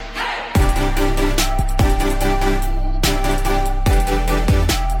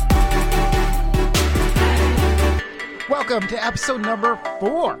welcome to episode number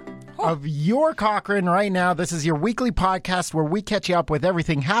 4 of your Cochrane right now. This is your weekly podcast where we catch you up with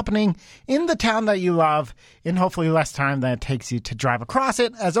everything happening in the town that you love in hopefully less time than it takes you to drive across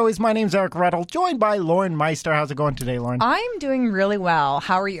it. As always, my name's Eric Rettel, joined by Lauren Meister. How's it going today, Lauren? I'm doing really well.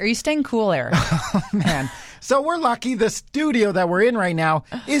 How are you? Are you staying cool, Eric? Oh, man. So we're lucky the studio that we're in right now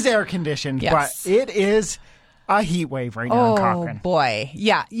is air conditioned, Yes. but it is a heat wave right now in Cochrane. Oh, boy.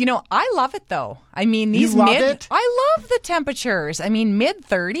 Yeah. You know, I love it, though. I mean, these You love it? I love the temperatures. I mean,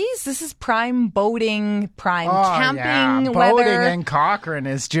 mid-30s. This is prime boating, prime camping weather. Boating in Cochrane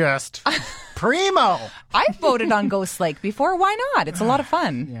is just primo. I've boated on Ghost Lake before. Why not? It's a lot of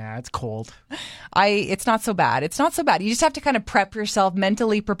fun. Yeah, it's cold. It's not so bad. It's not so bad. You just have to kind of prep yourself,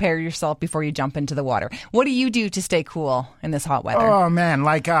 mentally prepare yourself before you jump into the water. What do you do to stay cool in this hot weather? Oh, man.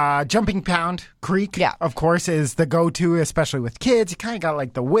 Like Jumping Pound Creek, of course, is the go-to, especially with kids. You kind of got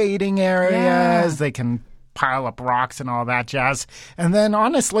like the wading areas. Yeah. They can pile up rocks and all that jazz. And then,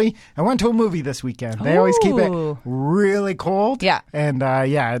 honestly, I went to a movie this weekend. They always keep it really cold. Yeah. And,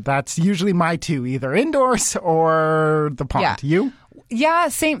 that's usually my two, either indoors or the pond. Yeah. You? Yeah,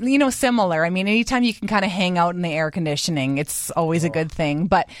 same, similar. I mean, anytime you can kind of hang out in the air conditioning, it's always a good thing.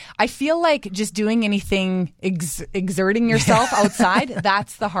 But I feel like just doing anything, exerting yourself outside,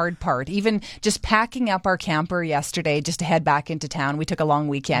 that's the hard part. Even just packing up our camper yesterday just to head back into town. We took a long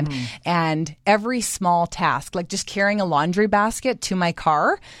weekend. And every small task, like just carrying a laundry basket to my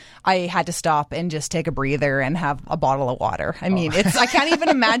car, I had to stop and just take a breather and have a bottle of water. I mean, I can't even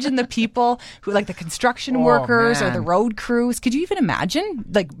imagine the people who, like the construction workers or the road crews. Could you even imagine,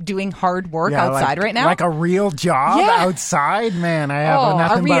 like, doing hard work outside right now? Like a real job outside? Man, I have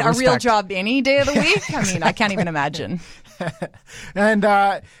nothing but respect. A real job any day of the week? I mean, I can't even imagine.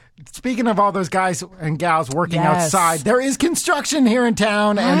 And speaking of all those guys and gals working outside, there is construction here in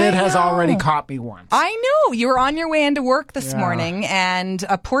town, and it has already caught me once. I know. You were on your way into work this morning, and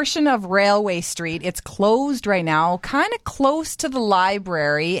a portion of Railway Street, it's closed right now, kind of close to the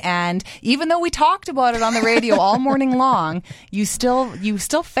library. And even though we talked about it on the radio all morning long, you still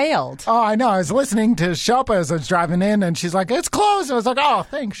failed. Oh, I know. I was listening to Shelpa as I was driving in, and she's like, it's closed. I was like, oh,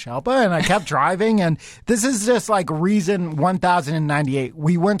 thanks, Shelpa. And I kept driving, and this is just like reason 1098.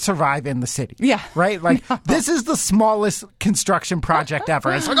 We wouldn't survive in the city. Yeah. Right? Like, this is the smallest construction project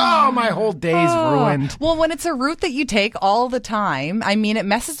ever. It's like, oh, my whole day's ruined. Well, when it's a route that you take all the time, I mean, it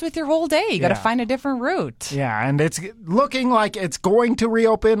messes with your whole day. You got to find a different route. Yeah, and it's looking like it's going to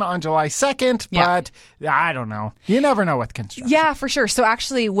reopen on July 2nd, but I don't know. You never know with construction. Yeah, for sure. So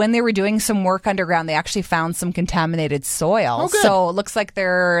actually, when they were doing some work underground, they actually found some contaminated soil. Oh, good. So it looks like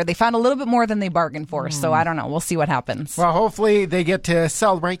they found a little bit more than they bargained for. So I don't know. We'll see what happens. Well, hopefully they get to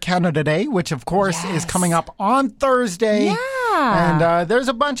celebrate Canada Day, which of course is coming up on Thursday. Yeah. And there's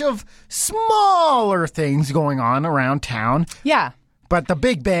a bunch of smaller things going on around town. Yeah. But the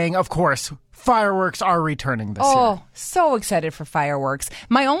big bang, of course, fireworks are returning this year. Oh, so excited for fireworks.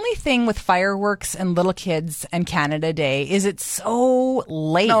 My only thing with fireworks and little kids and Canada Day is it's so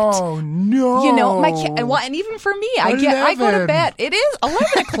late. Oh, no. You know, and even for me, I go to bed. It is 11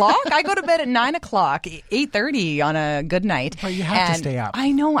 o'clock. I go to bed at 9 o'clock, 8:30 on a good night. But you have to stay up.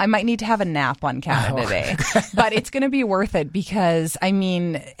 I know. I might need to have a nap on Canada Day. But it's going to be worth it because, I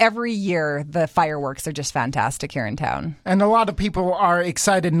mean, every year the fireworks are just fantastic here in town. And a lot of people are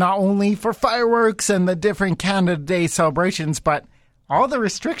excited not only for fireworks and the different Canada Day celebrations, but all the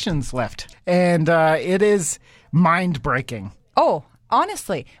restrictions lift. And it is mind-breaking. Oh,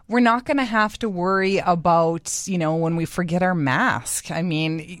 honestly, we're not going to have to worry about, when we forget our mask. I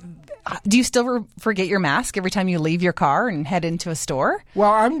mean, do you still forget your mask every time you leave your car and head into a store?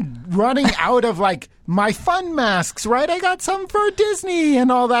 Well, I'm running out of my fun masks, right? I got some for Disney and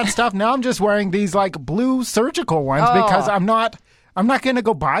all that stuff. Now I'm just wearing these blue surgical ones because I'm not going to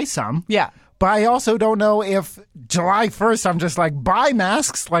go buy some. Yeah. But I also don't know if July 1st, I'm just buy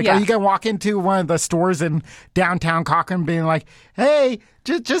masks. Are you going to walk into one of the stores in downtown Cochrane being like, hey,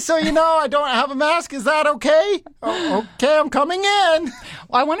 just so you know, I don't have a mask. Is that okay? Oh, okay, I'm coming in.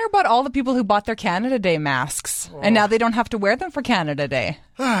 Well, I wonder about all the people who bought their Canada Day masks and now they don't have to wear them for Canada Day.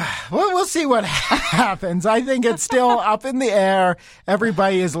 Well, we'll see what happens. I think it's still up in the air.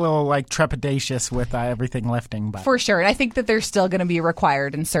 Everybody is a little trepidatious with everything lifting. But for sure. And I think that they're still going to be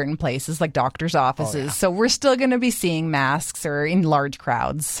required in certain places like doctors' offices. Oh, yeah. So we're still going to be seeing masks or in large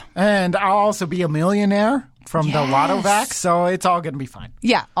crowds. And I'll also be a millionaire from the Lotto Vax, so it's all going to be fine.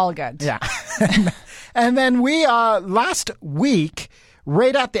 Yeah, all good. Yeah. And then we, last week,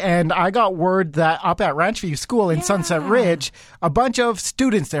 right at the end, I got word that up at Ranchview School in Sunset Ridge, a bunch of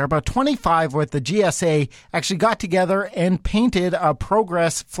students there, about 25 with the GSA, actually got together and painted a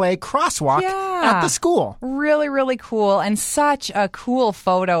progress flag crosswalk at the school. Really, really cool. And such a cool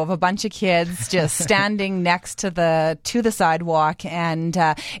photo of a bunch of kids just standing next to the sidewalk. And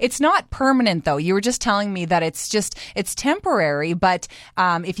it's not permanent, though. You were just telling me that it's temporary. But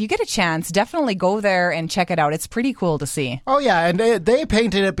if you get a chance, definitely go there and check it out. It's pretty cool to see. Oh, yeah. And they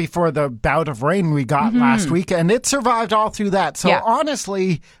painted it before the bout of rain we got last week. And it survived all through that. So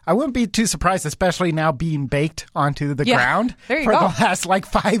honestly, I wouldn't be too surprised, especially now being baked onto the ground for the last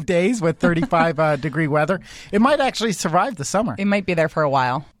 5 days with 35 degree weather. It might actually survive the summer. It might be there for a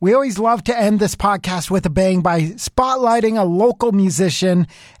while. We always love to end this podcast with a bang by spotlighting a local musician.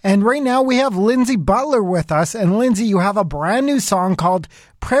 And right now we have Lindsay Butler with us. And Lindsay, you have a brand new song called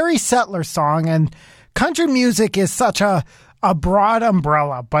Prairie Settler Song. And country music is such a broad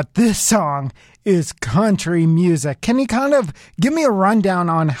umbrella, but this song is country music. Can you kind of give me a rundown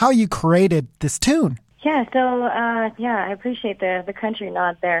on how you created this tune? Yeah, so, I appreciate the country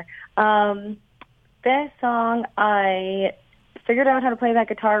nod there. This song, I figured out how to play that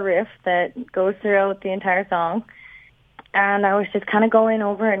guitar riff that goes throughout the entire song. And I was just kind of going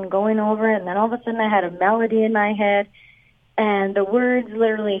over it, and then all of a sudden I had a melody in my head, and the words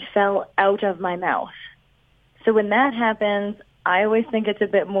literally fell out of my mouth. So when that happens, I always think it's a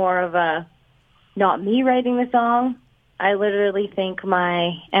bit more of a, not me writing the song. I literally think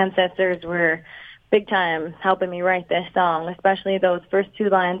my ancestors were big time helping me write this song, especially those first two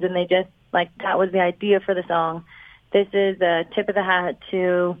lines, and they just, that was the idea for the song. This is a tip of the hat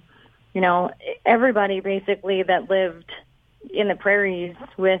to, everybody basically that lived in the prairies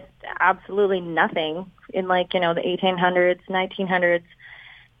with absolutely nothing in the 1800s, 1900s,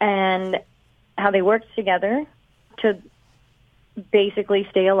 and how they worked together to basically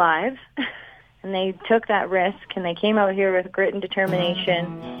stay alive. And they took that risk, and they came out here with grit and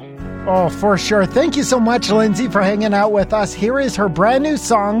determination. Oh, for sure. Thank you so much, Lindsay, for hanging out with us. Here is her brand new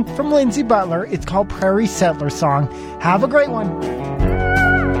song from Lindsay Butler. It's called Prairie Settler Song. Have a great one.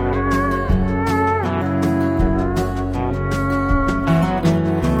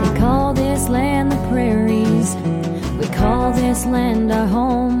 They call this land the prairies. We call this land our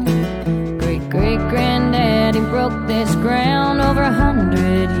home. Great-great-granddaddy broke this ground over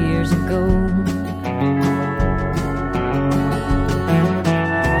 100 years ago.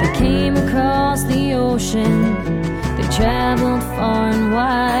 Came across the ocean, they traveled far and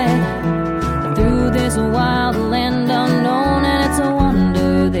wide, through this wild land unknown, and it's a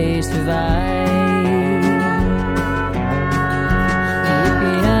wonder they survived.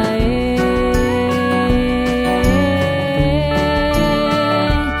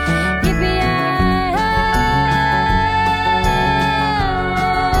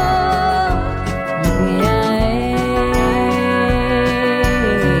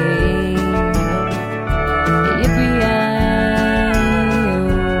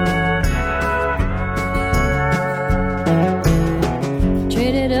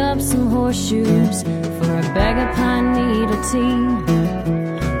 Shoes for a bag of pine needle tea,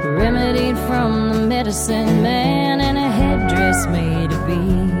 remedied from the medicine man, and a headdress made of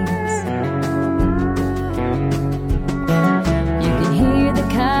beads. You can hear the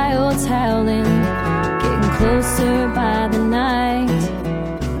coyotes howling, getting closer by the night.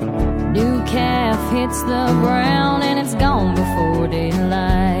 New calf hits the ground, and it's gone before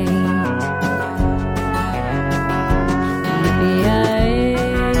daylight.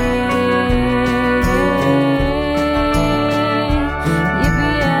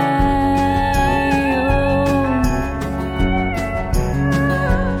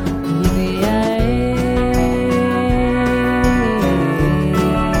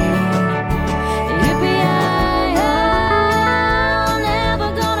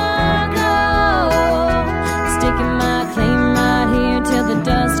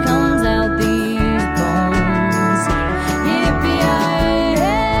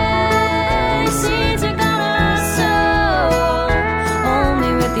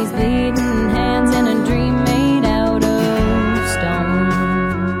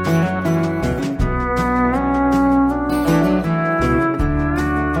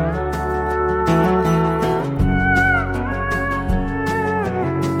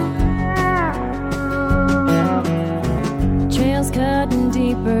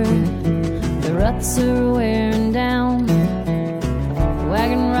 Are wearing down.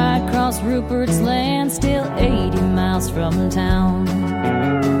 Wagon ride across Rupert's land, still 80 miles from town.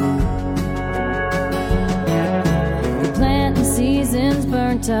 The planting season's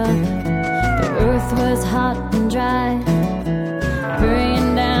burnt up, the earth was hot and dry.